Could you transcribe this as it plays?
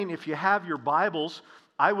If you have your Bibles,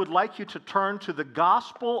 I would like you to turn to the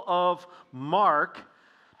Gospel of Mark,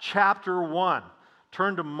 chapter 1.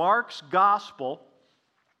 Turn to Mark's Gospel,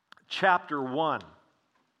 chapter 1.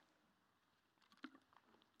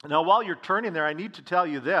 Now, while you're turning there, I need to tell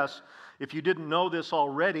you this, if you didn't know this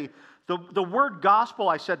already. The word gospel,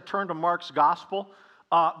 I said turn to Mark's Gospel.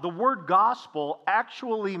 The word gospel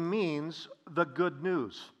actually means the good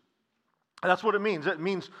news. That's what it means. It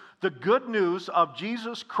means the good news of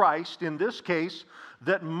Jesus Christ, in this case,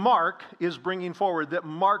 that Mark is bringing forward, that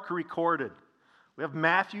Mark recorded. We have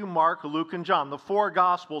Matthew, Mark, Luke, and John, the four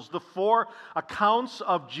Gospels, the four accounts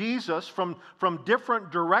of Jesus from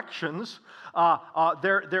different directions.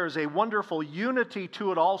 There's a wonderful unity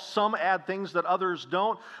to it all. Some add things that others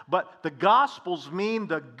don't. But the Gospels mean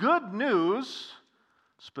the good news,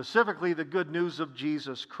 specifically the good news of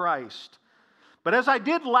Jesus Christ. But as I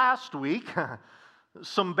did last week,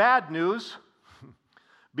 some bad news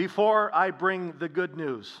before I bring the good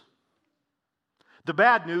news. The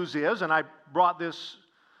bad news is, and I brought this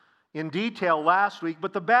in detail last week,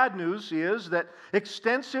 but the bad news is that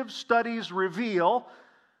extensive studies reveal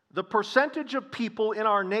the percentage of people in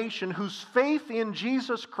our nation whose faith in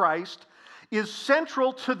Jesus Christ is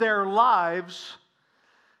central to their lives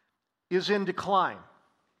is in decline.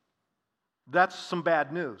 That's some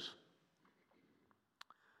bad news.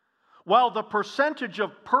 While the percentage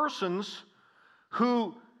of persons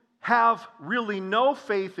who have really no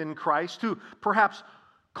faith in Christ, who perhaps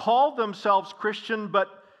call themselves Christian,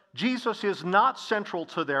 but Jesus is not central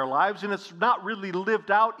to their lives, and it's not really lived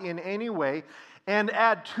out in any way, and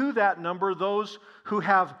add to that number those who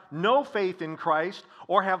have no faith in Christ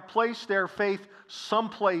or have placed their faith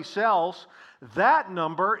someplace else, that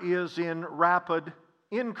number is in rapid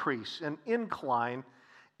increase and incline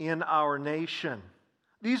in our nation.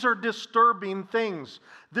 These are disturbing things.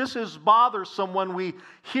 This is bothersome when we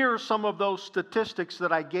hear some of those statistics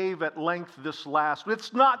that I gave at length this last week.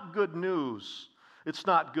 It's not good news. It's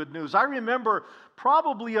not good news. I remember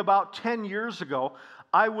probably about 10 years ago,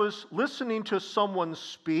 I was listening to someone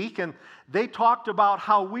speak, and they talked about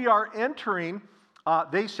how we are entering,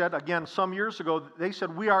 they said, again, some years ago, they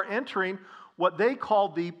said we are entering what they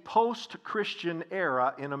called the post-Christian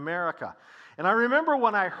era in America. And I remember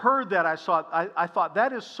when I heard that, I thought,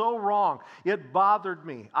 that is so wrong. It bothered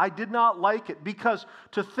me. I did not like it, because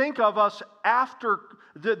to think of us after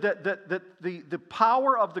the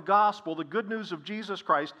power of the gospel, the good news of Jesus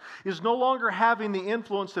Christ, is no longer having the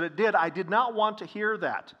influence that it did. I did not want to hear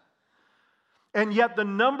that. And yet the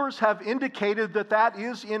numbers have indicated that that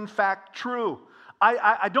is in fact true.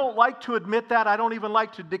 I don't like to admit that. I don't even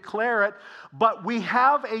like to declare it. But we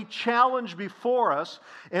have a challenge before us,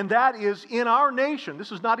 and that is in our nation.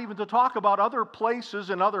 This is not even to talk about other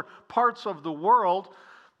places and other parts of the world,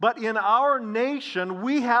 but in our nation,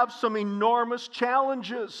 we have some enormous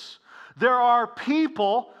challenges. There are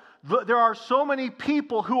so many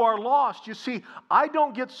people who are lost. You see, I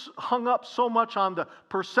don't get hung up so much on the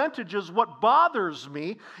percentages. What bothers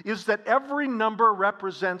me is that every number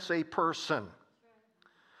represents a person.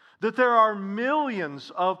 That there are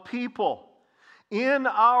millions of people in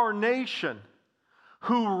our nation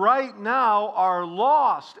who right now are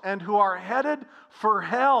lost and who are headed for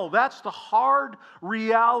hell. That's the hard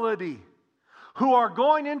reality. Who are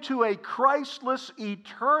going into a Christless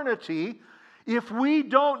eternity if we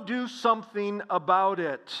don't do something about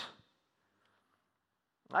it.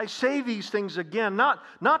 I say these things again,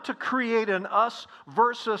 not to create an us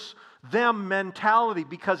versus them mentality,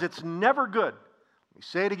 because it's never good.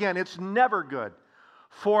 Say it again, it's never good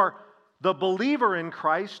for the believer in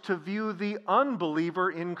Christ to view the unbeliever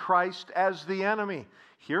in Christ as the enemy.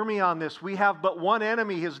 Hear me on this. We have but one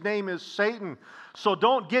enemy. His name is Satan. So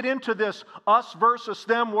don't get into this us versus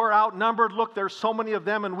them. We're outnumbered. Look, there's so many of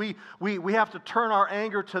them, and we have to turn our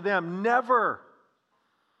anger to them. Never.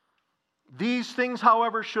 These things,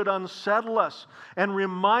 however, should unsettle us and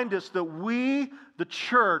remind us that we, the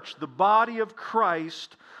church, the body of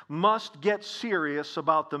Christ, must get serious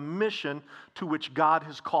about the mission to which God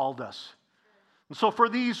has called us. And so for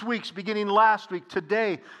these weeks, beginning last week,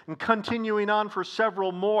 today, and continuing on for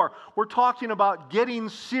several more, we're talking about getting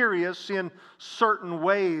serious in certain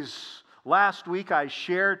ways. Last week I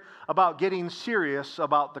shared about getting serious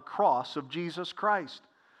about the cross of Jesus Christ.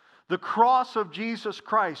 The cross of Jesus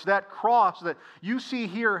Christ, that cross that you see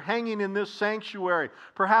here hanging in this sanctuary,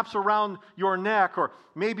 perhaps around your neck, or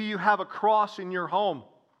maybe you have a cross in your home.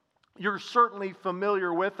 You're certainly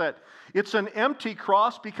familiar with it. It's an empty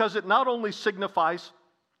cross because it not only signifies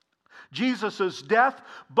Jesus' death,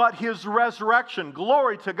 but His resurrection.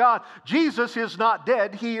 Glory to God. Jesus is not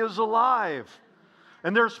dead, He is alive.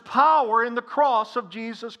 And there's power in the cross of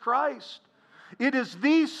Jesus Christ. It is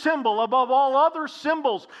the symbol above all other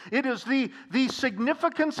symbols. It is the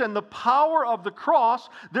significance and the power of the cross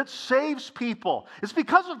that saves people. It's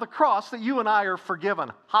because of the cross that you and I are forgiven.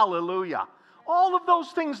 Hallelujah. All of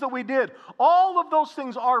those things that we did, all of those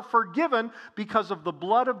things are forgiven because of the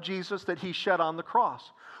blood of Jesus that He shed on the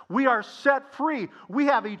cross. We are set free. We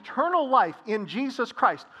have eternal life in Jesus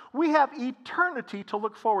Christ. We have eternity to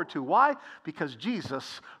look forward to. Why? Because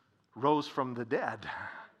Jesus rose from the dead.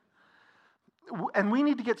 And we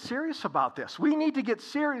need to get serious about this. We need to get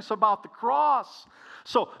serious about the cross.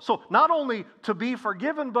 So not only to be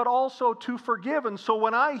forgiven, but also to forgive. And so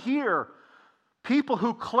when I hear people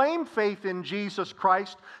who claim faith in Jesus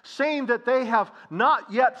Christ saying that they have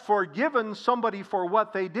not yet forgiven somebody for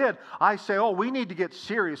what they did, I say, oh, we need to get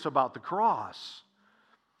serious about the cross.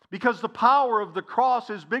 Because the power of the cross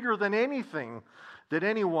is bigger than anything that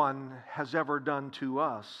anyone has ever done to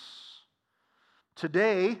us.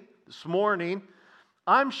 Today, this morning,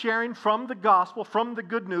 I'm sharing from the gospel, from the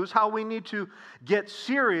good news, how we need to get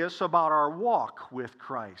serious about our walk with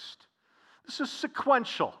Christ. This is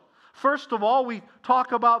sequential. First of all, we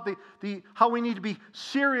talk about how we need to be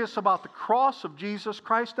serious about the cross of Jesus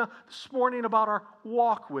Christ. Now, this morning about our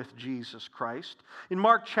walk with Jesus Christ. In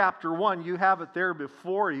Mark chapter 1, you have it there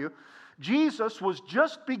before you. Jesus was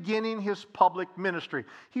just beginning His public ministry.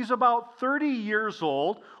 He's about 30 years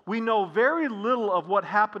old. We know very little of what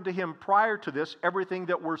happened to Him prior to this. Everything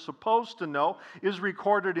that we're supposed to know is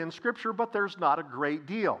recorded in Scripture, but there's not a great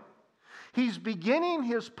deal. He's beginning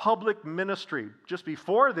His public ministry. Just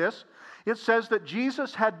before this, it says that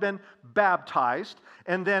Jesus had been baptized,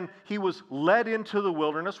 and then He was led into the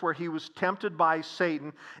wilderness where He was tempted by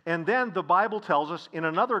Satan. And then the Bible tells us in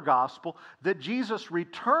another gospel that Jesus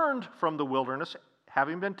returned from the wilderness,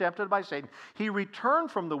 having been tempted by Satan. He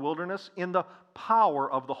returned from the wilderness in the power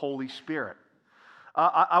of the Holy Spirit.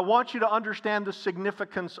 I want you to understand the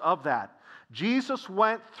significance of that. Jesus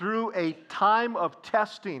went through a time of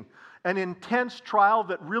testing, an intense trial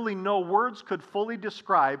that really no words could fully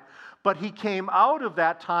describe, but He came out of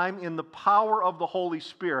that time in the power of the Holy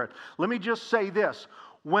Spirit. Let me just say this.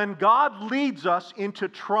 When God leads us into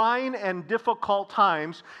trying and difficult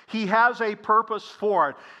times, He has a purpose for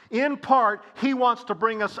it. In part, He wants to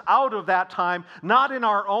bring us out of that time, not in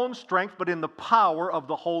our own strength, but in the power of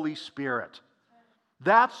the Holy Spirit.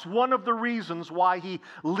 That's one of the reasons why He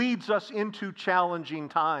leads us into challenging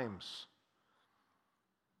times.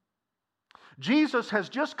 Jesus has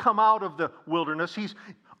just come out of the wilderness. He's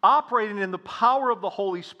operating in the power of the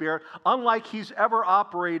Holy Spirit, unlike He's ever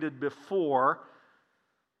operated before.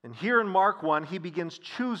 And here in Mark 1, He begins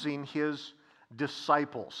choosing His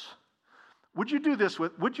disciples. Would you do this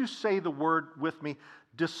would you say the word with me?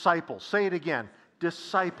 Disciples. Say it again.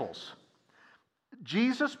 Disciples.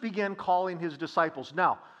 Jesus began calling His disciples.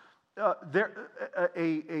 Now,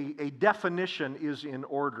 a definition is in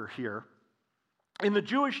order here. In the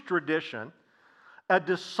Jewish tradition, a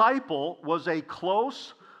disciple was a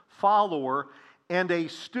close follower and a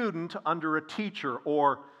student under a teacher,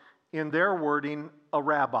 or in their wording, a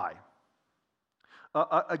rabbi.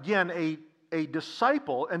 Again, a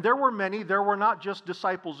disciple, and there were many, there were not just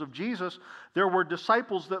disciples of Jesus, there were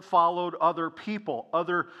disciples that followed other people,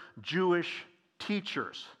 other Jewish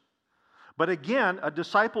teachers. But again, a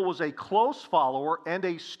disciple was a close follower and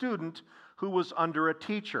a student who was under a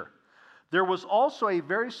teacher. There was also a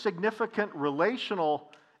very significant relational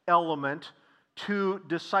element to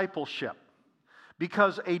discipleship,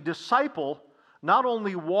 because a disciple not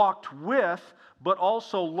only walked with, but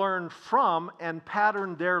also learned from and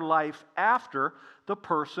patterned their life after the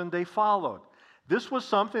person they followed. This was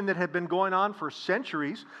something that had been going on for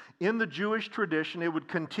centuries in the Jewish tradition. It would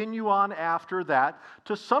continue on after that.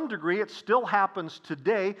 To some degree, it still happens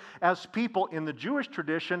today as people in the Jewish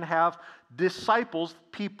tradition have disciples,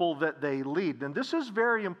 people that they lead. And this is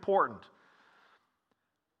very important.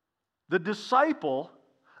 The disciple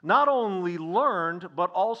not only learned,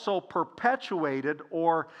 but also perpetuated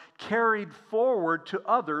or carried forward to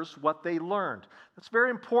others what they learned. That's very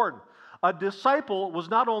important. A disciple was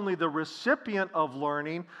not only the recipient of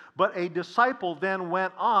learning, but a disciple then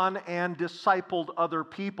went on and discipled other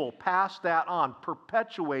people, passed that on,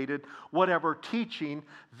 perpetuated whatever teaching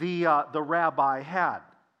the rabbi had.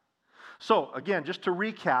 So, again, just to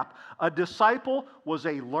recap, a disciple was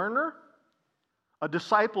a learner. A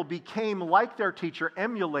disciple became like their teacher,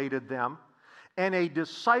 emulated them, and a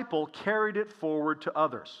disciple carried it forward to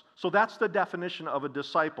others. So that's the definition of a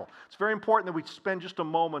disciple. It's very important that we spend just a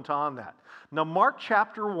moment on that. Now, Mark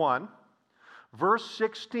chapter 1, verse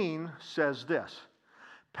 16 says this: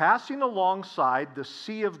 Passing alongside the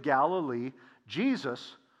Sea of Galilee,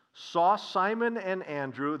 Jesus saw Simon and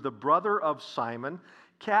Andrew, the brother of Simon,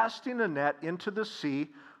 casting a net into the sea,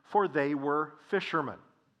 for they were fishermen.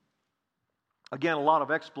 Again, a lot of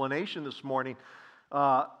explanation this morning.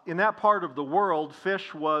 In that part of the world,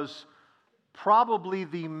 fish was probably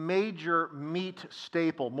the major meat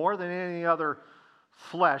staple. More than any other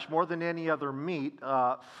flesh, more than any other meat,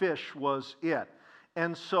 fish was it.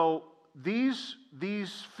 And so these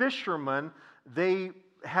fishermen, they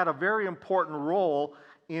had a very important role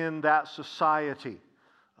in that society.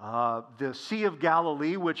 The Sea of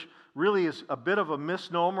Galilee, which really is a bit of a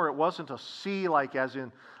misnomer. It wasn't a sea like as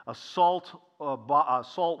in a salt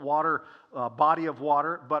water body of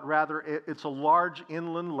water, but rather it's a large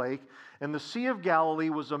inland lake. And the Sea of Galilee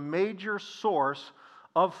was a major source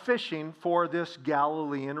of fishing for this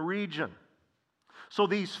Galilean region. So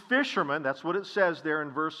these fishermen, that's what it says there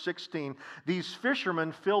in verse 16, these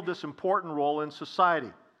fishermen filled this important role in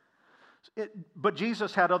society. But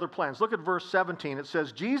Jesus had other plans. Look at verse 17. It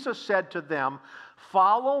says, Jesus said to them,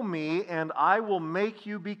 "Follow me, and I will make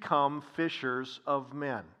you become fishers of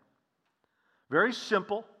men." Very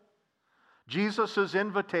simple. Jesus'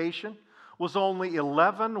 invitation was only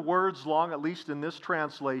 11 words long, at least in this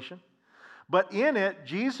translation. But in it,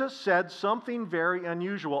 Jesus said something very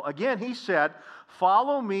unusual. Again, he said,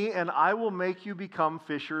 "Follow me, and I will make you become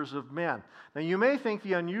fishers of men." Now, you may think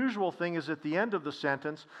the unusual thing is at the end of the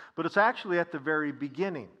sentence, but it's actually at the very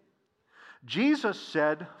beginning. Jesus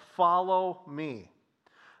said, "Follow me."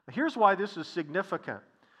 Now, here's why this is significant.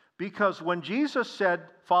 Because when Jesus said,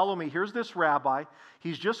 "Follow me," here's this rabbi.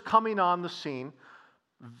 He's just coming on the scene.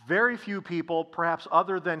 Very few people, perhaps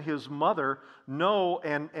other than his mother, know,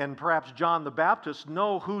 and perhaps John the Baptist,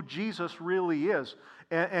 know who Jesus really is.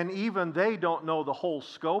 And even they don't know the whole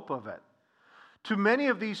scope of it. To many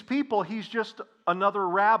of these people, he's just another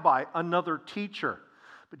rabbi, another teacher.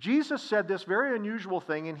 But Jesus said this very unusual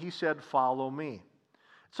thing, and he said, "Follow me."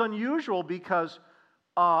 It's unusual because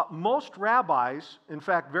most rabbis, in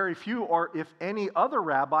fact, very few, or if any other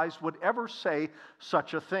rabbis, would ever say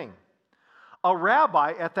such a thing. A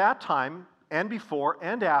rabbi at that time, and before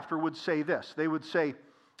and after, would say this. They would say,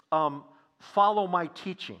 "Follow my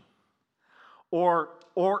teaching." Or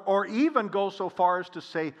even go so far as to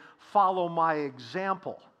say, "Follow my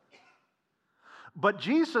example." But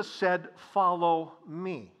Jesus said, "Follow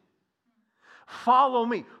me." Follow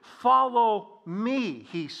me. Follow me,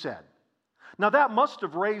 he said. Now that must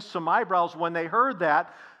have raised some eyebrows when they heard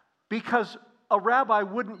that, because a rabbi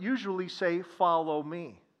wouldn't usually say, "Follow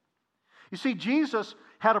me." You see, Jesus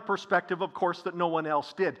had a perspective, of course, that no one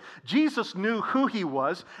else did. Jesus knew who he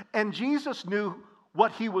was, and Jesus knew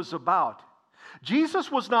what he was about. Jesus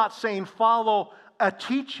was not saying, "Follow a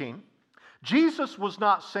teaching." Jesus was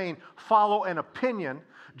not saying, "Follow an opinion."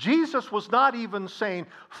 Jesus was not even saying,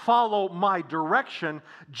 "Follow my direction."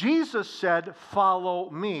 Jesus said, "Follow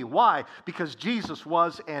me." Why? Because Jesus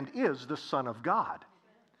was and is the Son of God.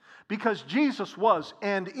 Because Jesus was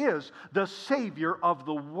and is the Savior of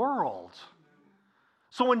the world.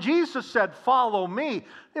 So when Jesus said, "Follow me,"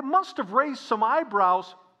 it must have raised some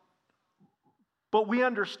eyebrows. But we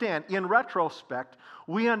understand, in retrospect,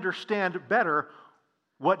 we understand better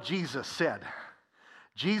what Jesus said.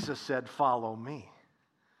 Jesus said, "Follow me."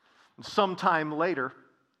 Sometime later,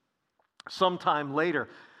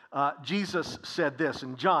 Jesus said this.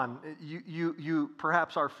 And John, you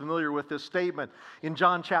perhaps are familiar with this statement. In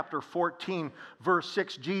John chapter 14, verse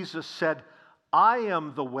 6, Jesus said, "I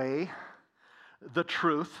am the way, the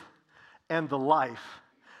truth, and the life.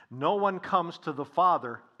 No one comes to the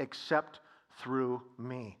Father except through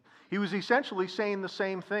me." He was essentially saying the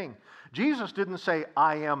same thing. Jesus didn't say,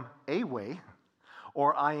 "I am a way,"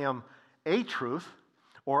 or "I am a truth,"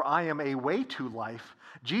 or "I am a way to life."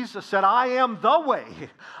 Jesus said, "I am the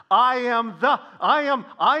way. I am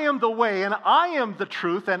the way, and I am the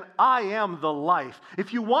truth, and I am the life.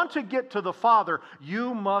 If you want to get to the Father,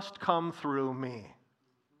 you must come through me."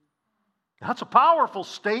 That's a powerful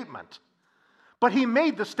statement. But he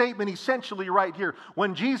made the statement essentially right here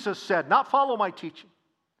when Jesus said, not "Follow my teaching,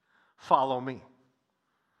 follow me."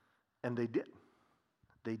 And they did.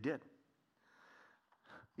 They did.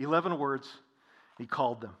 11 words, he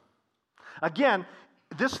called them. Again,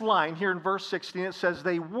 this line here in verse 16, it says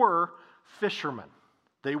they were fishermen.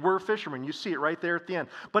 They were fishermen. You see it right there at the end.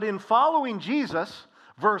 But in following Jesus,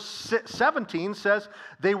 verse 17 says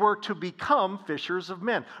they were to become fishers of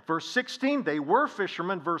men. Verse 16, they were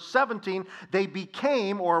fishermen. Verse 17, they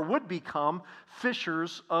became or would become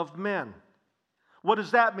fishers of men. What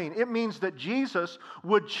does that mean? It means that Jesus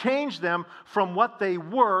would change them from what they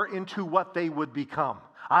were into what they would become.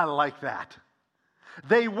 I like that.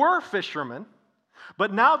 They were fishermen,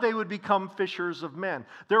 But now they would become fishers of men.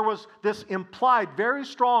 There was this implied, very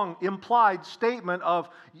strong implied statement of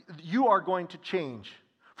you are going to change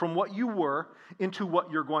from what you were into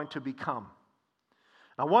what you're going to become.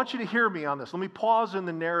 I want you to hear me on this. Let me pause in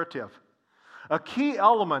the narrative. A key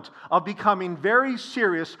element of becoming very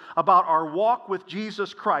serious about our walk with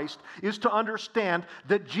Jesus Christ is to understand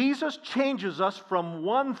that Jesus changes us from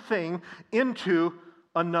one thing into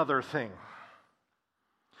another thing.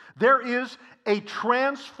 There is a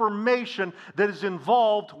transformation that is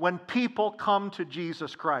involved when people come to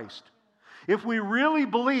Jesus Christ. If we really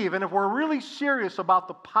believe and if we're really serious about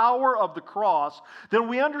the power of the cross, then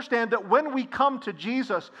we understand that when we come to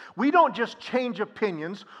Jesus, we don't just change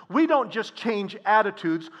opinions, we don't just change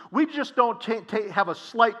attitudes, we just don't have a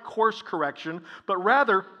slight course correction, but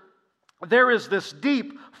rather there is this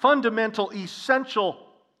deep, fundamental, essential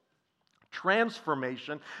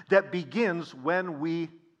transformation that begins when we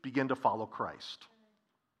begin to follow Christ.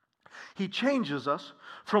 He changes us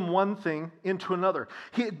from one thing into another.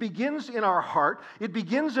 It begins in our heart, it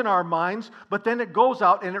begins in our minds, but then it goes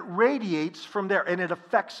out and it radiates from there, and it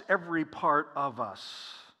affects every part of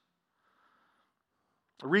us.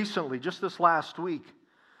 Recently, just this last week,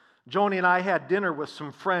 Joni and I had dinner with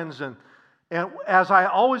some friends, and as I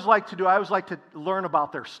always like to do, I always like to learn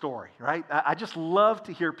about their story, right? I just love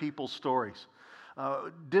to hear people's stories.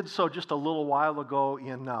 Did so just a little while ago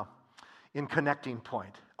in Connecting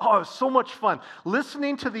Point. Oh, it was so much fun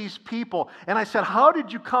listening to these people. And I said, how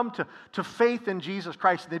did you come to faith in Jesus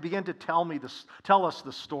Christ? And they began to tell us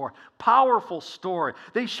the story. Powerful story.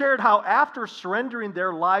 They shared how after surrendering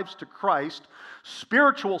their lives to Christ,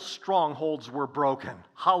 spiritual strongholds were broken.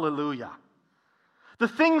 Hallelujah. The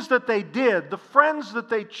things that they did, the friends that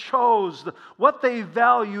they chose, what they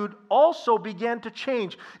valued also began to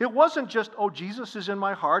change. It wasn't just, oh, Jesus is in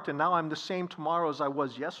my heart and now I'm the same tomorrow as I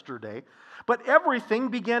was yesterday. But everything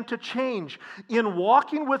began to change. In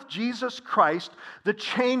walking with Jesus Christ, the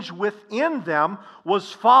change within them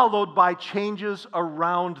was followed by changes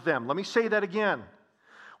around them. Let me say that again.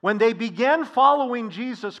 When they began following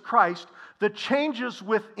Jesus Christ, the changes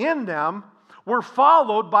within them were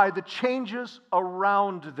followed by the changes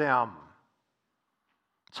around them.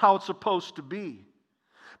 That's how it's supposed to be.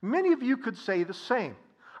 Many of you could say the same.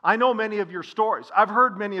 I know many of your stories. I've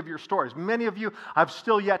heard many of your stories. Many of you, I've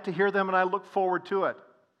still yet to hear them, and I look forward to it.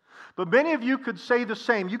 But many of you could say the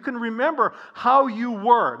same. You can remember how you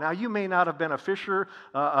were. Now, you may not have been a fisherman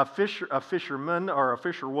or a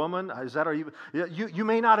fisherwoman. Is that you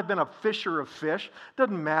may not have been a fisher of fish.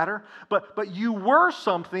 Doesn't matter. But you were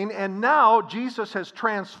something, and now Jesus has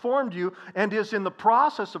transformed you and is in the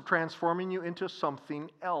process of transforming you into something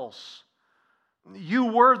else. You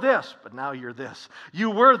were this, but now you're this. You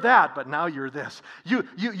were that, but now you're this.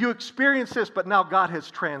 You experienced this, but now God has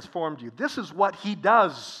transformed you. This is what He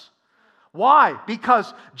does. Why?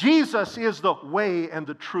 Because Jesus is the way and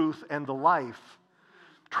the truth and the life.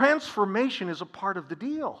 Transformation is a part of the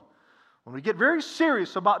deal. When we get very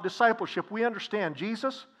serious about discipleship, we understand,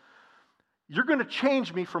 Jesus, you're going to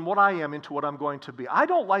change me from what I am into what I'm going to be. I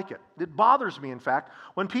don't like it. It bothers me, in fact,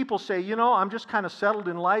 when people say, I'm just kind of settled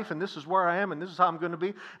in life and this is where I am and this is how I'm going to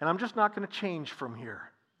be and I'm just not going to change from here.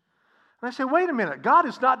 And I say, wait a minute, God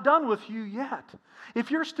is not done with you yet.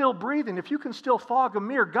 If you're still breathing, if you can still fog a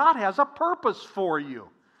mirror, God has a purpose for you.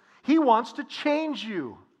 He wants to change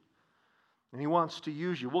you. And He wants to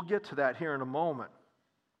use you. We'll get to that here in a moment.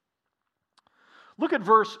 Look at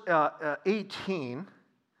verse 18.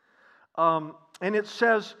 And it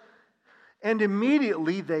says, and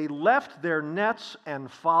immediately they left their nets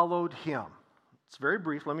and followed Him. It's very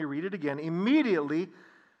brief. Let me read it again. Immediately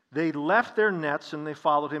they left their nets and they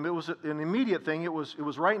followed Him. It was an immediate thing. It was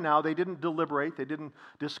right now. They didn't deliberate. They didn't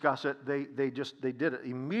discuss it. They did it.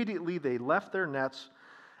 Immediately they left their nets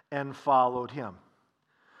and followed Him.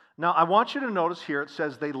 Now, I want you to notice here it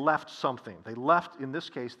says they left something. They left, in this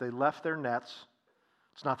case, they left their nets.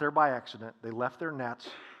 It's not there by accident. They left their nets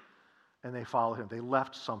and they followed Him. They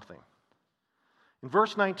left something. In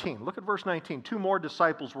verse 19, look at verse 19. 2 more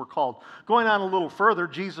disciples were called. Going on a little further,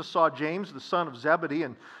 Jesus saw James, the son of Zebedee,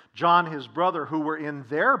 and John, his brother, who were in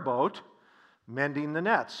their boat mending the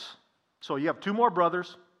nets. So you have 2 more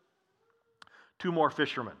brothers, 2 more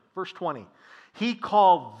fishermen. Verse 20. He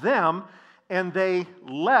called them, and they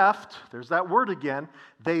left, there's that word again,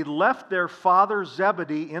 they left their father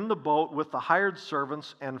Zebedee in the boat with the hired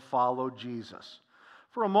servants and followed Jesus.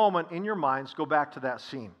 For a moment, in your minds, go back to that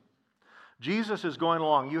scene. Jesus is going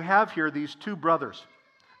along. You have here these 2 brothers,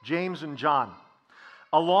 James and John,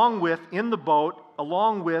 in the boat,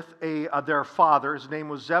 along with their father, his name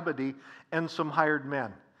was Zebedee, and some hired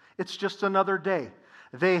men. It's just another day.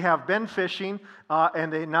 They have been fishing,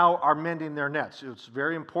 and they now are mending their nets. It's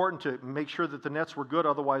very important to make sure that the nets were good,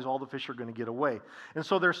 otherwise all the fish are going to get away. And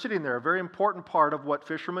so they're sitting there. A very important part of what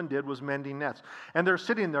fishermen did was mending nets. And they're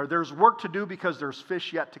sitting there. There's work to do because there's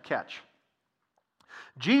fish yet to catch.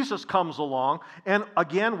 Jesus comes along and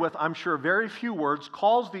again with, I'm sure, very few words,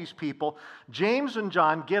 calls these people. James and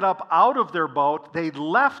John get up out of their boat. They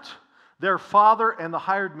left their father and the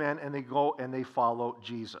hired men, and they go and they follow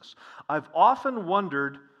Jesus. I've often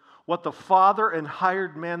wondered what the father and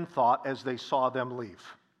hired men thought as they saw them leave.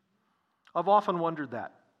 I've often wondered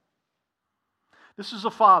that. This is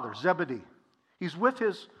a father, Zebedee. He's with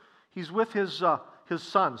his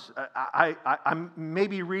sons. I'm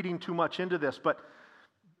maybe reading too much into this, but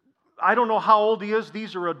I don't know how old he is.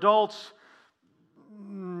 These are adults.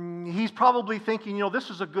 He's probably thinking,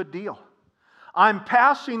 this is a good deal. I'm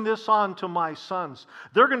passing this on to my sons.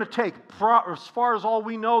 They're going to take, as far as all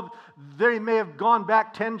we know, they may have gone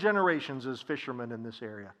back 10 generations as fishermen in this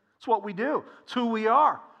area. It's what we do. It's who we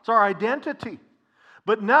are. It's our identity.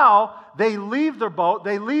 But now they leave their boat,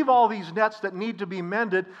 they leave all these nets that need to be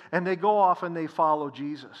mended, and they go off and they follow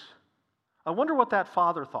Jesus. I wonder what that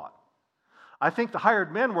father thought. I think the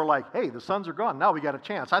hired men were like, hey, the sons are gone. Now we got a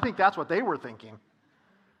chance. I think that's what they were thinking.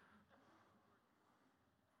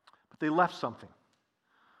 But they left something.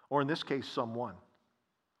 Or in this case, someone.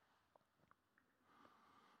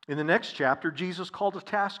 In the next chapter, Jesus called a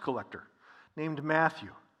tax collector named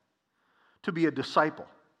Matthew to be a disciple.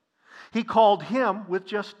 He called him with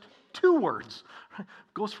just 2 words. It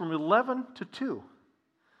goes from 11 to 2.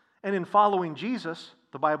 And in following Jesus,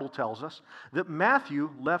 the Bible tells us that Matthew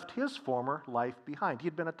left his former life behind. He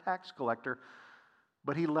had been a tax collector,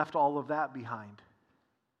 but he left all of that behind.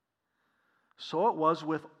 So it was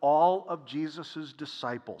with all of Jesus'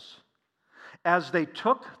 disciples. As they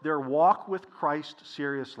took their walk with Christ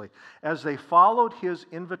seriously, as they followed his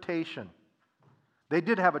invitation, they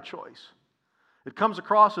did have a choice. It comes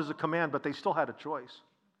across as a command, but they still had a choice.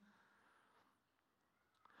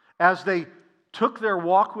 As they took their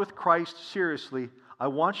walk with Christ seriously, I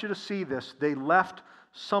want you to see this. They left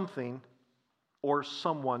something or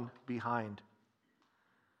someone behind.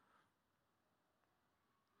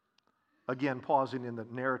 Again, pausing in the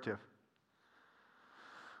narrative.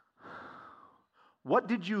 What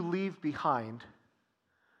did you leave behind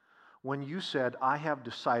when you said, I have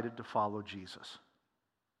decided to follow Jesus?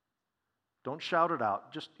 Don't shout it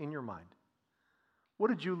out, just in your mind. What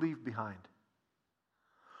did you leave behind?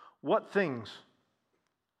 What things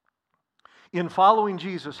in following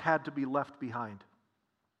Jesus had to be left behind?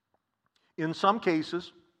 In some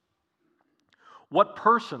cases, what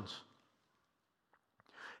persons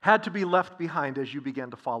had to be left behind as you began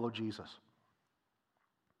to follow Jesus?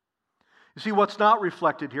 You see, what's not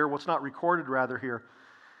reflected here, what's not recorded rather here,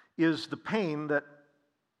 is the pain that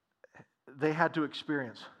they had to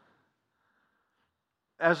experience.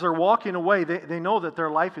 As they're walking away, they know that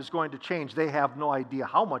their life is going to change. They have no idea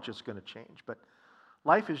how much it's going to change, but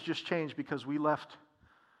life has just changed because we left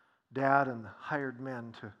Dad and the hired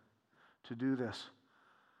men to do this.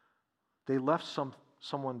 They left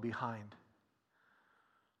someone behind.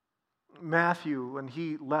 Matthew, when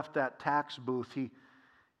he left that tax booth,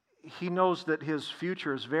 he knows that his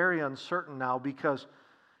future is very uncertain now because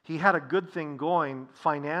he had a good thing going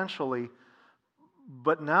financially,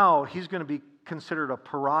 but now he's going to be considered a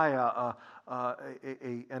pariah,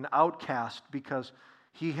 an outcast, because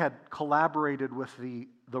he had collaborated with the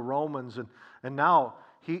Romans, and now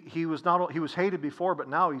he was hated before, but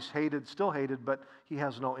now he's still hated, but he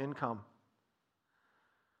has no income.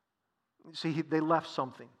 See, they left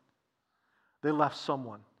something. They left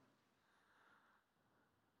someone.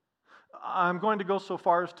 I'm going to go so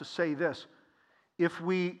far as to say this: if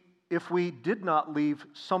we did not leave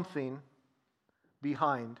something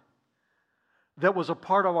behind that was a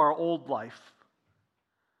part of our old life,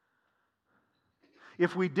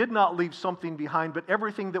 if we did not leave something behind, but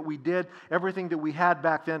everything that we did, everything that we had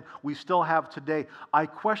back then, we still have today, I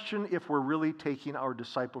question if we're really taking our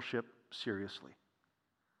discipleship seriously.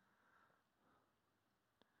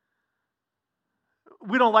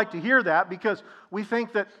 We don't like to hear that because we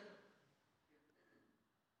think that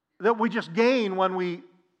we just gain when we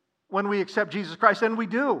accept Jesus Christ, and we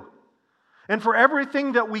do. And for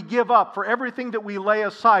everything that we give up, for everything that we lay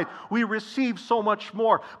aside, we receive so much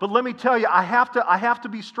more. But let me tell you, I have to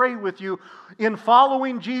be straight with you. In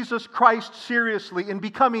following Jesus Christ seriously, in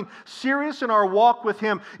becoming serious in our walk with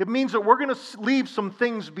Him, it means that we're going to leave some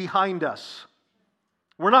things behind us.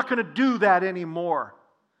 We're not going to do that anymore.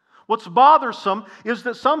 What's bothersome is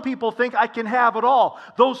that some people think I can have it all.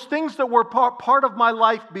 Those things that were part of my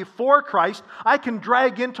life before Christ, I can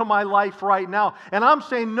drag into my life right now. And I'm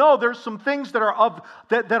saying, no, there's some things that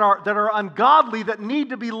are ungodly that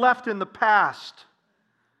need to be left in the past.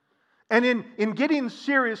 And in getting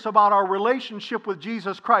serious about our relationship with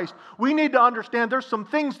Jesus Christ, we need to understand there's some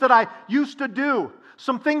things that I used to do,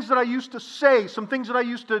 some things that I used to say, some things that I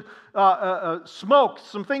used to smoke,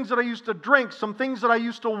 some things that I used to drink, some things that I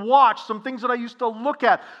used to watch, some things that I used to look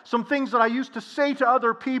at, some things that I used to say to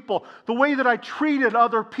other people, the way that I treated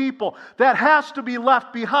other people. That has to be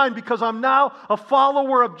left behind because I'm now a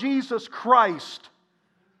follower of Jesus Christ.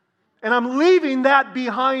 And I'm leaving that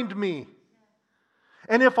behind me.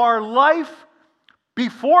 And if our life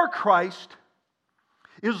before Christ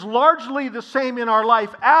is largely the same in our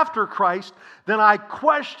life after Christ, then I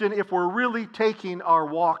question if we're really taking our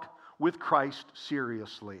walk with Christ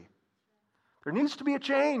seriously. There needs to be a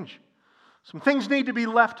change. Some things need to be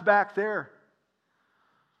left back there.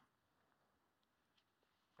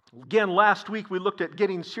 Again, last week we looked at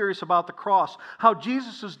getting serious about the cross, how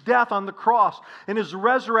Jesus' death on the cross and His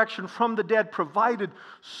resurrection from the dead provided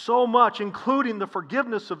so much, including the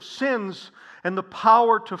forgiveness of sins and the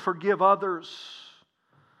power to forgive others.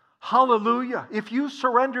 Hallelujah. If you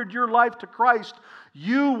surrendered your life to Christ,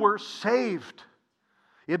 you were saved.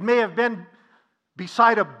 It may have been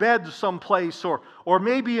beside a bed someplace, or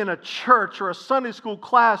maybe in a church, or a Sunday school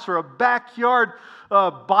class, or a backyard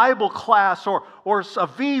Bible class, or a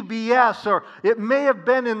VBS, or it may have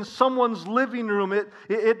been in someone's living room.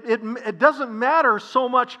 It doesn't matter so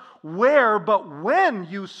much where, but when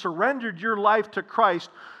you surrendered your life to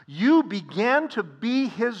Christ, you began to be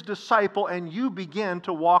His disciple and you began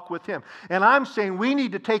to walk with Him. And I'm saying we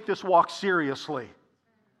need to take this walk seriously.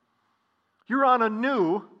 You're on a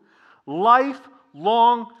new,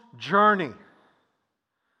 lifelong journey.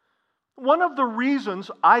 One of the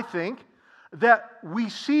reasons, I think, that we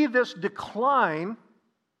see this decline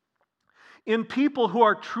in people who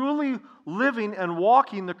are truly living and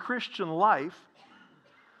walking the Christian life,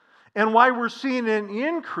 and why we're seeing an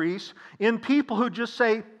increase in people who just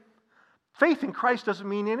say, faith in Christ doesn't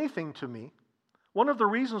mean anything to me. One of the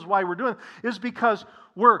reasons why we're doing it is because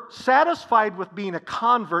we're satisfied with being a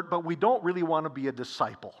convert, but we don't really want to be a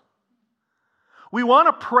disciple. We want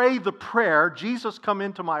to pray the prayer, Jesus, come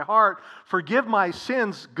into my heart, forgive my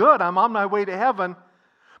sins, good, I'm on my way to heaven,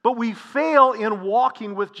 but we fail in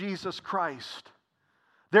walking with Jesus Christ.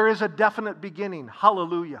 There is a definite beginning,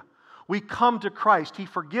 hallelujah. We come to Christ, He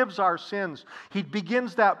forgives our sins, He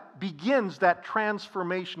begins that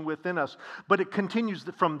transformation within us, but it continues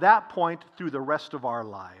from that point through the rest of our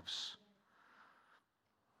lives.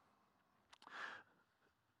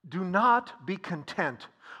 Do not be content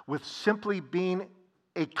with simply being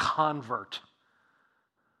a convert.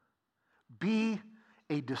 Be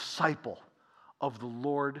a disciple of the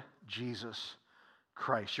Lord Jesus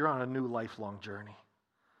Christ. You're on a new lifelong journey.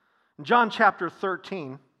 In John chapter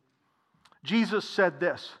 13, Jesus said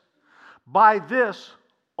this, "By this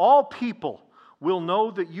all people will know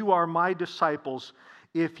that you are my disciples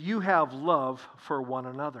if you have love for one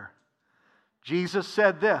another." Jesus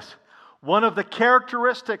said this, one of the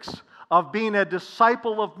characteristics of being a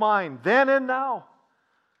disciple of mine, then and now,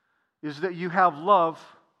 is that you have love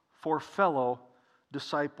for fellow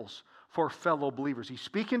disciples, for fellow believers. He's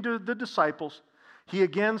speaking to the disciples. He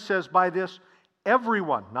again says, by this,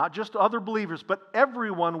 everyone, not just other believers, but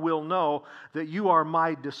everyone will know that you are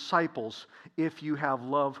my disciples if you have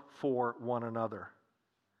love for one another.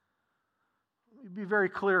 Be very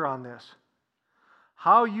clear on this.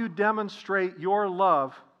 How you demonstrate your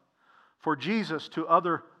love for Jesus to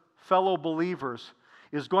other fellow believers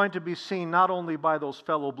is going to be seen not only by those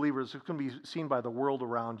fellow believers, it's going to be seen by the world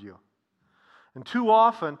around you. And too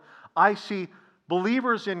often, I see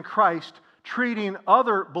believers in Christ treating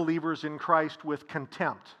other believers in Christ with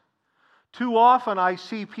contempt. Too often, I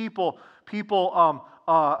see people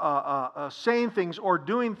saying things or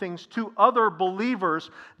doing things to other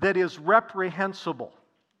believers that is reprehensible,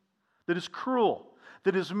 that is cruel,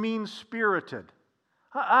 that is mean-spirited.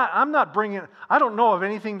 I don't know of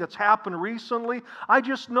anything that's happened recently. I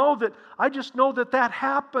just know that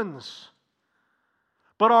happens.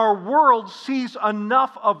 But our world sees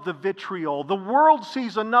enough of the vitriol. The world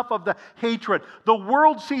sees enough of the hatred. The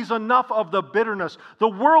world sees enough of the bitterness. The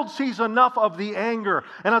world sees enough of the anger.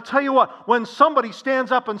 And I'll tell you what, when somebody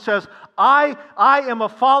stands up and says, I am a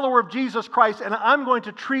follower of Jesus Christ and I'm going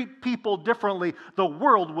to treat people differently, the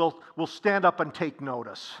world will stand up and take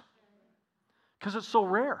notice. Because it's so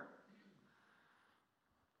rare.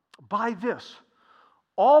 By this,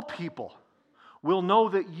 all people will know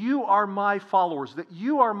that you are my followers, that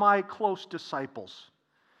you are my close disciples,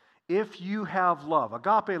 if you have love,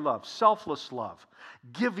 agape love, selfless love,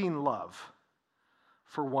 giving love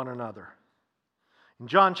for one another. In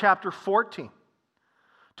John chapter 14,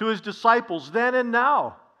 to his disciples then and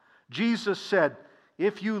now, Jesus said,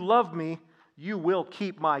 if you love me, you will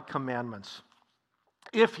keep my commandments.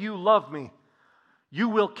 If you love me, you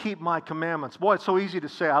will keep my commandments. Boy, it's so easy to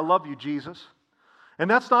say, I love you, Jesus. And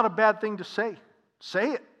that's not a bad thing to say.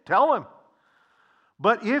 Say it. Tell him.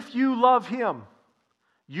 But if you love him,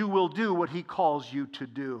 you will do what he calls you to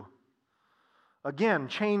do. Again,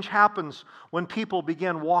 change happens when people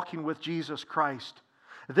begin walking with Jesus Christ.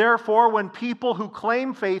 Therefore, when people who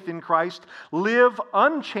claim faith in Christ live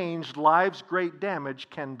unchanged lives, great damage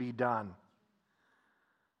can be done.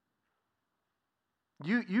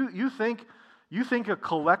 You think a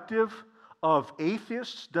collective of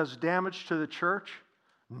atheists does damage to the church?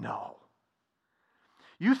 No.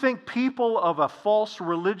 You think people of a false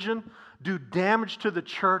religion do damage to the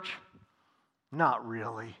church? Not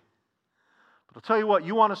really. But I'll tell you what,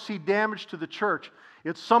 you want to see damage to the church,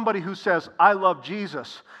 it's somebody who says, I love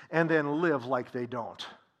Jesus, and then live like they don't.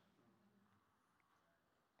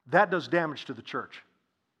 That does damage to the church.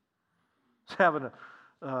 I was having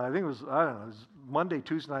I think it was, I don't know, it was Monday,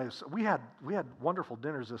 Tuesday night. We had wonderful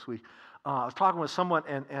dinners this week. I was talking with someone,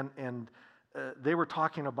 and they were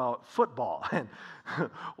talking about football. And,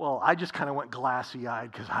 well, I just kind of went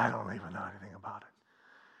glassy-eyed because I don't even know anything about it.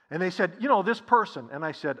 And they said, this person. And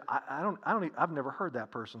I said, I've never heard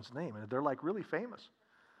that person's name. And they're like really famous.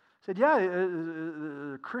 I said,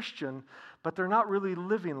 yeah, Christian, but they're not really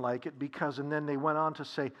living like it because, and then they went on to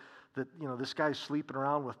say that, this guy's sleeping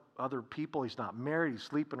around with other people. He's not married. He's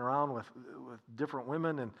sleeping around with different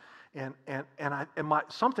women. And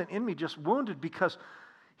something in me just wounded because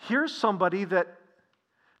here's somebody that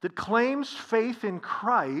claims faith in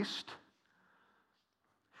Christ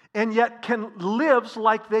and yet lives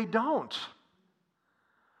like they don't.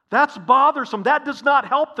 That's bothersome. That does not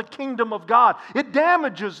help the kingdom of God. It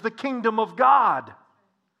damages the kingdom of God.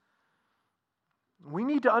 We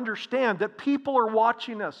need to understand that people are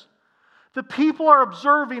watching us. The people are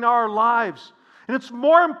observing our lives. And it's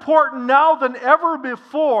more important now than ever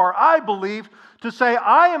before, I believe, to say,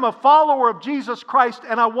 I am a follower of Jesus Christ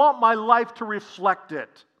and I want my life to reflect it.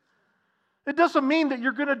 It doesn't mean that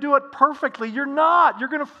you're going to do it perfectly. You're not. You're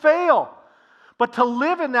going to fail. But to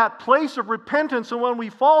live in that place of repentance, and when we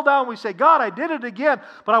fall down, we say, God, I did it again,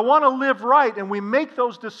 but I want to live right, and we make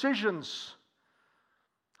those decisions.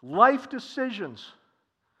 Life decisions.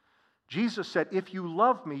 Jesus said, if you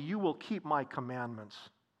love me, you will keep my commandments.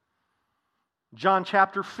 John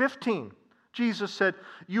chapter 15, Jesus said,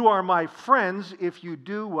 you are my friends if you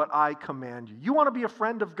do what I command you. You want to be a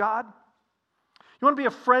friend of God? You want to be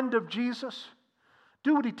a friend of Jesus?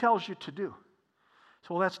 Do what he tells you to do.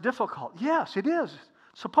 So, well, that's difficult. Yes, it is.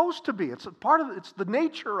 It's supposed to be. It's a part of it. It's the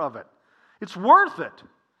nature of it. It's worth it.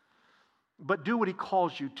 But do what he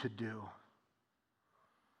calls you to do.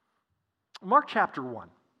 Mark chapter 1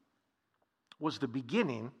 was the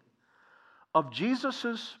beginning of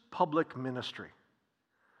Jesus' public ministry.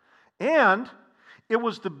 And it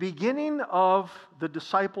was the beginning of the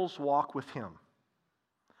disciples' walk with him.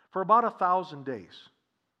 For about 1,000 days,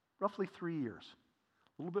 roughly 3 years,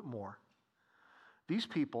 a little bit more, these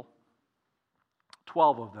people,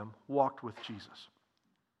 12 of them, walked with Jesus.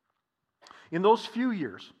 In those few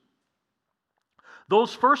years,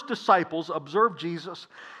 those first disciples observed Jesus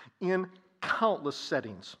in countless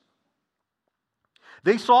settings.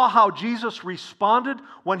 They saw how Jesus responded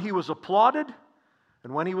when he was applauded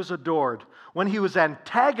and when he was adored, when he was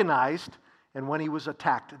antagonized and when he was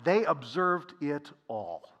attacked. They observed it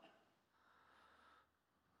all.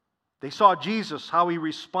 They saw Jesus, how he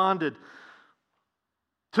responded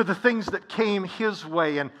to the things that came his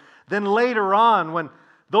way. And then later on, when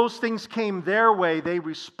those things came their way, they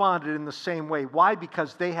responded in the same way. Why?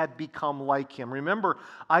 Because they had become like him. Remember,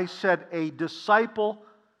 I said a disciple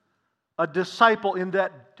in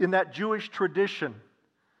that Jewish tradition.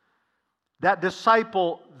 That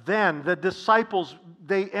disciple then, the disciples,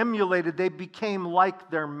 they emulated, they became like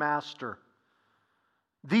their master.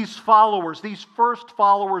 These followers, these first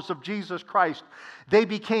followers of Jesus Christ, they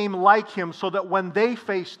became like him so that when they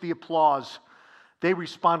faced the applause, they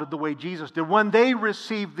responded the way Jesus did. When they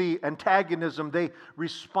received the antagonism, they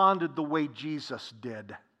responded the way Jesus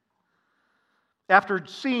did. After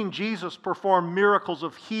seeing Jesus perform miracles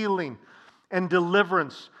of healing and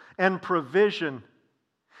deliverance and provision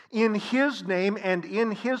in his name and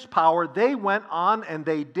in his power, they went on and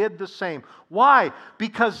they did the same. Why?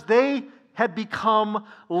 Because they had become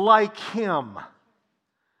like him.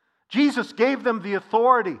 Jesus gave them the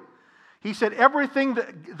authority. He said, everything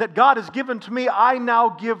that God has given to me, I now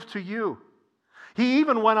give to you. He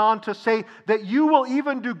even went on to say that you will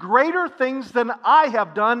even do greater things than I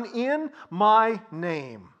have done in my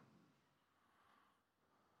name.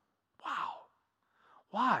 Wow.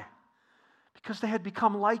 Why? Because they had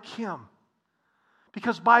become like Him.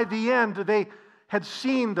 Because by the end, they had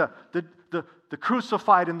seen the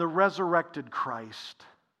crucified and the resurrected Christ.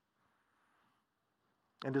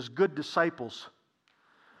 And as good disciples,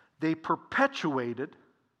 they perpetuated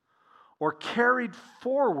or carried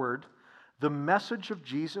forward the message of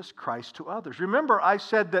Jesus Christ to others. Remember, I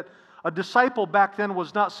said that a disciple back then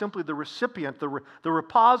was not simply the recipient, the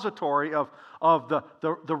repository of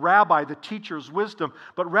the rabbi, the teacher's wisdom,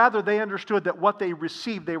 but rather they understood that what they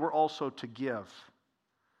received, they were also to give.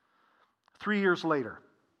 3 years later,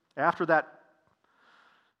 after that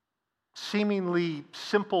seemingly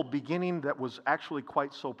simple beginning that was actually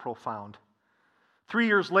quite so profound, 3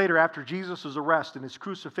 years later, after Jesus' arrest and His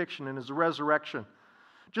crucifixion and His resurrection,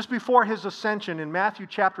 just before His ascension in Matthew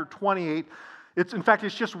chapter 28, it's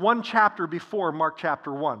just one chapter before Mark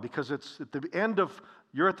chapter 1, because it's at the end of,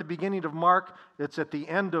 you're at the beginning of Mark, it's at the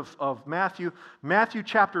end of Matthew. Matthew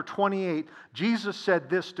chapter 28, Jesus said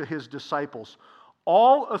this to His disciples,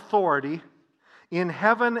 all authority in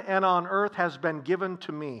heaven and on earth has been given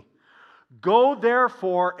to me. Go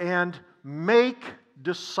therefore and make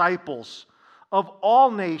disciples of all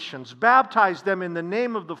nations, baptize them in the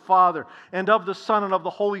name of the Father and of the Son and of the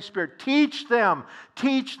Holy Spirit. Teach them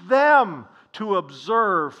to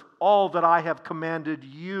observe all that I have commanded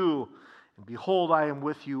you. And behold, I am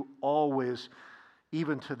with you always,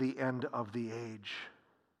 even to the end of the age.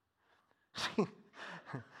 See,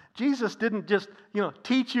 Jesus didn't just,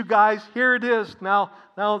 teach you guys, here it is. Now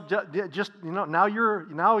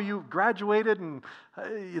you've graduated and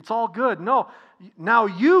it's all good. No, now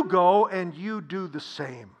you go and you do the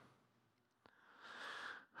same.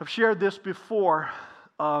 I've shared this before.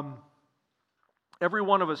 Every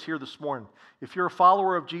one of us here this morning, if you're a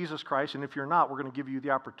follower of Jesus Christ, and if you're not, we're going to give you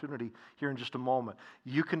the opportunity here in just a moment.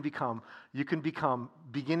 You can become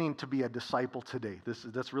beginning to be a disciple today.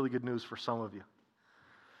 That's really good news for some of you.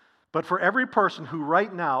 But for every person who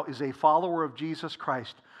right now is a follower of Jesus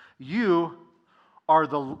Christ, you are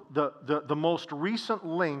the most recent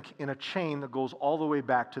link in a chain that goes all the way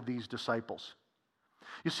back to these disciples.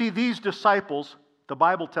 You see, these disciples, the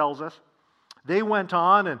Bible tells us, they went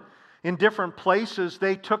on and in different places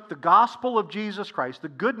they took the gospel of Jesus Christ, the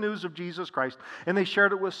good news of Jesus Christ, and they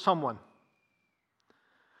shared it with someone.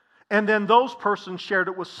 And then those persons shared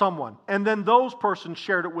it with someone. And then those persons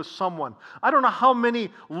shared it with someone. I don't know how many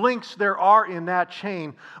links there are in that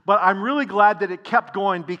chain, but I'm really glad that it kept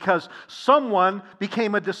going because someone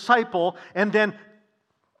became a disciple and then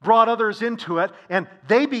brought others into it, and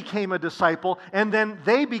they became a disciple, and then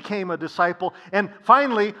they became a disciple. And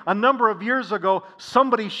finally, a number of years ago,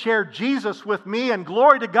 somebody shared Jesus with me, and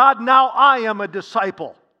glory to God, now I am a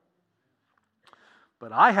disciple.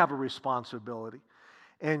 But I have a responsibility.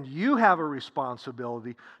 And you have a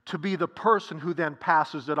responsibility to be the person who then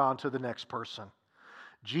passes it on to the next person.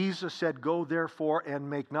 Jesus said, go therefore and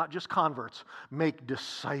make not just converts, make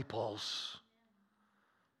disciples.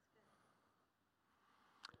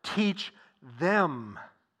 Teach them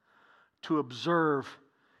to observe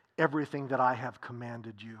everything that I have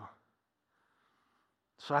commanded you.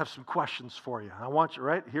 So I have some questions for you. I want you,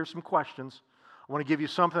 right? Here's some questions. I want to give you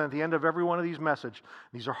something at the end of every one of these messages.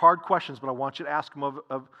 These are hard questions, but I want you to ask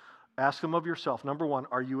them of yourself. Number one,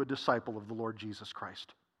 are you a disciple of the Lord Jesus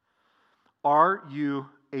Christ? Are you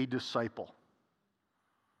a disciple?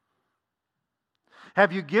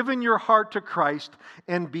 Have you given your heart to Christ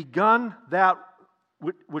and begun that,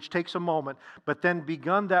 which takes a moment, but then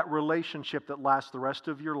begun that relationship that lasts the rest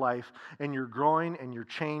of your life, and you're growing and you're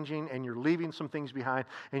changing and you're leaving some things behind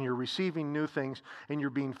and you're receiving new things and you're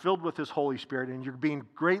being filled with His Holy Spirit and you're being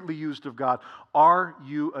greatly used of God? Are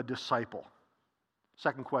you a disciple?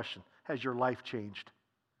 Second question, has your life changed?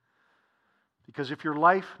 Because if your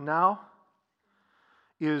life now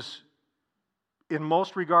is in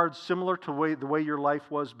most regards similar to the way your life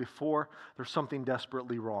was before, there's something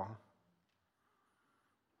desperately wrong.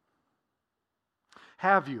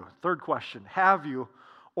 Have you, third question, have you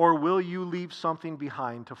or will you leave something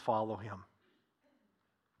behind to follow Him?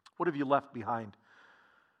 What have you left behind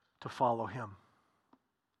to follow Him?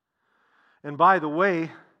 And by the way,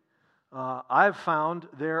 I've found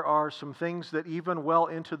there are some things that even well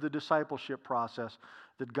into the discipleship process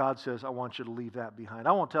that God says, I want you to leave that behind.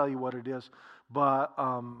 I won't tell you what it is, but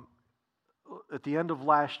at the end of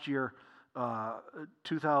last year,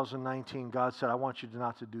 2019, God said, I want you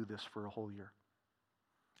not to do this for a whole year.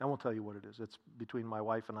 I won't tell you what it is. It's between my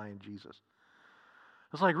wife and I and Jesus.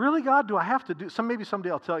 It's like, really, God, do I have to do maybe someday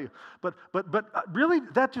I'll tell you. But really,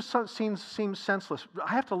 that just seems senseless.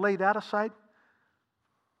 I have to lay that aside.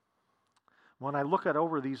 When I look at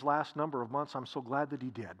over these last number of months, I'm so glad that He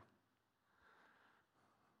did.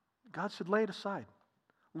 God said, lay it aside.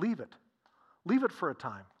 Leave it. Leave it for a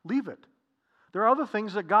time. Leave it. There are other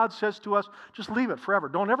things that God says to us, just leave it forever.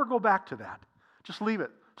 Don't ever go back to that. Just leave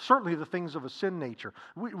it. Certainly the things of a sin nature.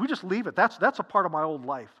 We just leave it. That's a part of my old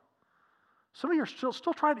life. Some of you are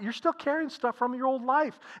still trying, you're still carrying stuff from your old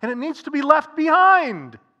life, and it needs to be left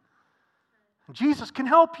behind. And Jesus can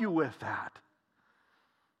help you with that.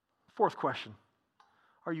 Fourth question,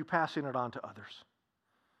 are you passing it on to others?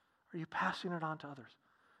 Are you passing it on to others?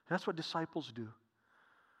 That's what disciples do.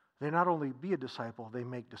 They not only be a disciple, they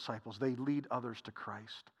make disciples. They lead others to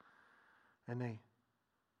Christ. And they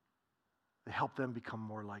help them become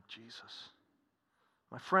more like Jesus.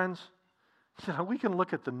 My friends, we can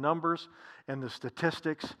look at the numbers and the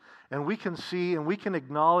statistics, and we can see and we can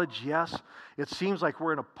acknowledge, yes, it seems like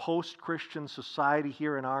we're in a post-Christian society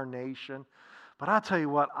here in our nation. But I'll tell you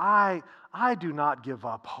what, I do not give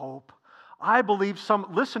up hope. I believe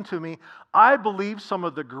listen to me, I believe some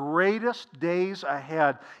of the greatest days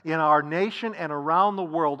ahead in our nation and around the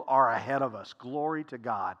world are ahead of us. Glory to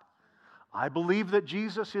God. I believe that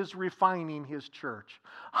Jesus is refining His church.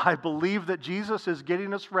 I believe that Jesus is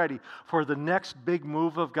getting us ready for the next big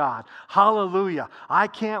move of God. Hallelujah. I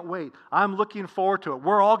can't wait. I'm looking forward to it.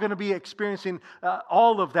 We're all going to be experiencing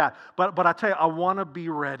all of that. But I tell you, I want to be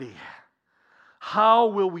ready. How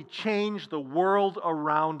will we change the world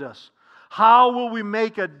around us? How will we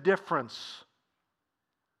make a difference?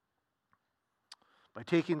 By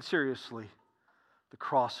taking seriously the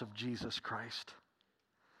cross of Jesus Christ.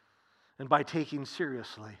 And by taking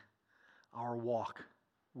seriously our walk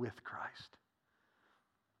with Christ.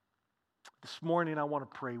 This morning I want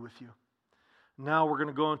to pray with you. Now we're going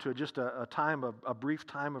to go into just a brief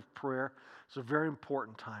time of prayer. It's a very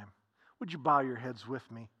important time. Would you bow your heads with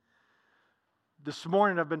me? This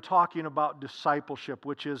morning I've been talking about discipleship,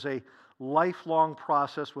 which is a lifelong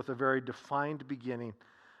process with a very defined beginning.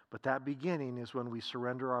 But that beginning is when we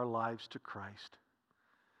surrender our lives to Christ.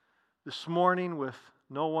 This morning, with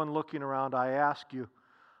no one looking around, I ask you,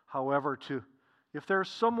 however, if there's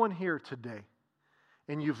someone here today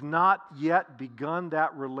and you've not yet begun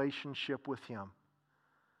that relationship with Him,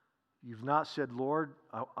 you've not said, Lord,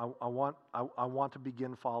 I want to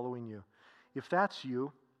begin following you. If that's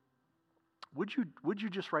you, would you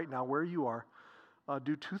just right now, where you are,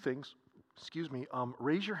 do two things?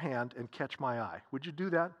 Raise your hand and catch my eye. Would you do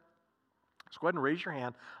that? Just go ahead and raise your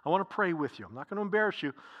hand. I want to pray with you. I'm not going to embarrass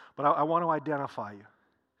you, but I want to identify you.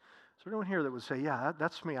 Is there anyone here that would say, yeah,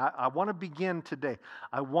 that's me. I want to begin today.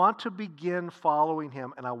 I want to begin following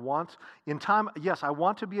Him, and I want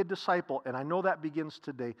to be a disciple, and I know that begins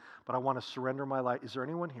today, but I want to surrender my life. Is there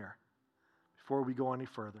anyone here? Before we go any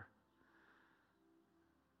further.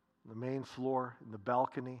 The main floor, in the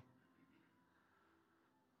balcony.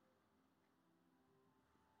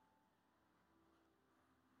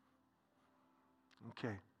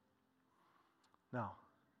 Okay. Now,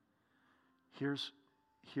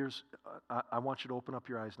 I want you to open up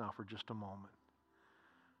your eyes now for just a moment.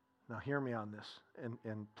 Now, hear me on this,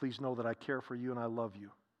 and please know that I care for you and I love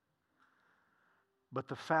you. But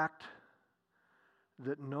the fact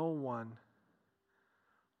that no one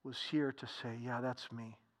was here to say, yeah, that's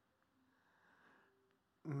me,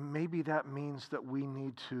 maybe that means that we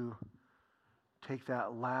need to take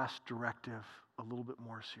that last directive a little bit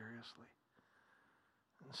more seriously.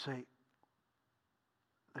 And say,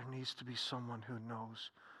 there needs to be someone who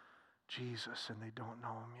knows Jesus and they don't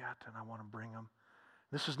know Him yet, and I want to bring them.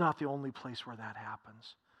 This is not the only place where that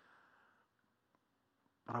happens,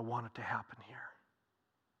 but I want it to happen here.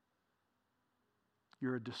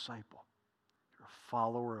 You're a disciple. You're a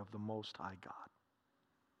follower of the Most High God.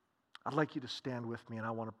 I'd like you to stand with me, and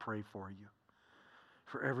I want to pray for you,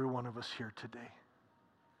 for every one of us here today.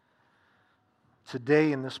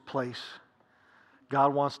 Today in this place,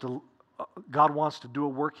 God wants to do a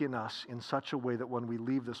work in us in such a way that when we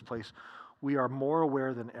leave this place, we are more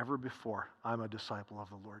aware than ever before, I'm a disciple of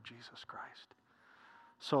the Lord Jesus Christ.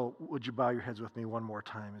 So would you bow your heads with me one more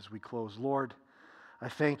time as we close? Lord, I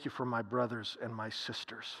thank You for my brothers and my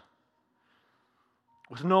sisters.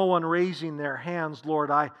 With no one raising their hands, Lord,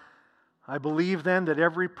 I believe then that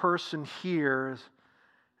every person here has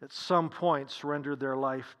at some point surrendered their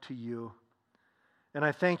life to You. And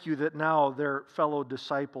I thank You that now they're fellow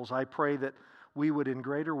disciples. I pray that we would in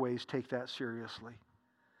greater ways take that seriously.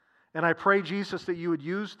 And I pray, Jesus, that you would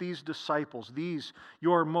use these disciples, these,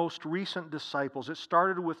 your most recent disciples. It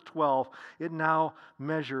started with 12. It now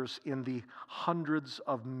measures in the hundreds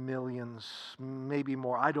of millions, maybe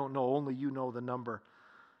more. I don't know. Only you know the number.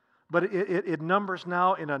 But it numbers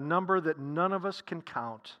now in a number that none of us can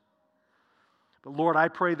count. But Lord, I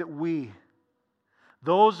pray that we,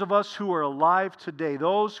 those of us who are alive today,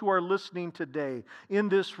 those who are listening today, in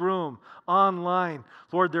this room, online,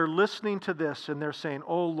 Lord, they're listening to this and they're saying,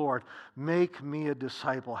 oh Lord, make me a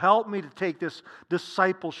disciple. Help me to take this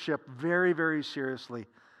discipleship very, very seriously.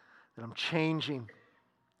 That I'm changing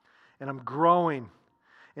and I'm growing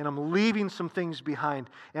and I'm leaving some things behind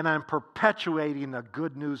and I'm perpetuating the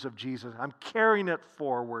good news of Jesus. I'm carrying it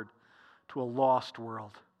forward to a lost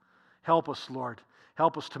world. Help us, Lord.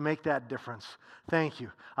 Help us to make that difference. Thank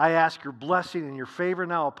you. I ask your blessing and your favor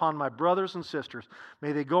now upon my brothers and sisters.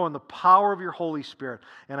 May they go in the power of your Holy Spirit.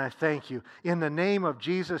 And I thank you. In the name of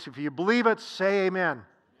Jesus, if you believe it, say amen.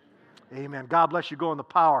 Amen. God bless you. Go in the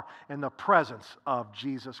power and the presence of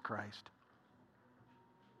Jesus Christ.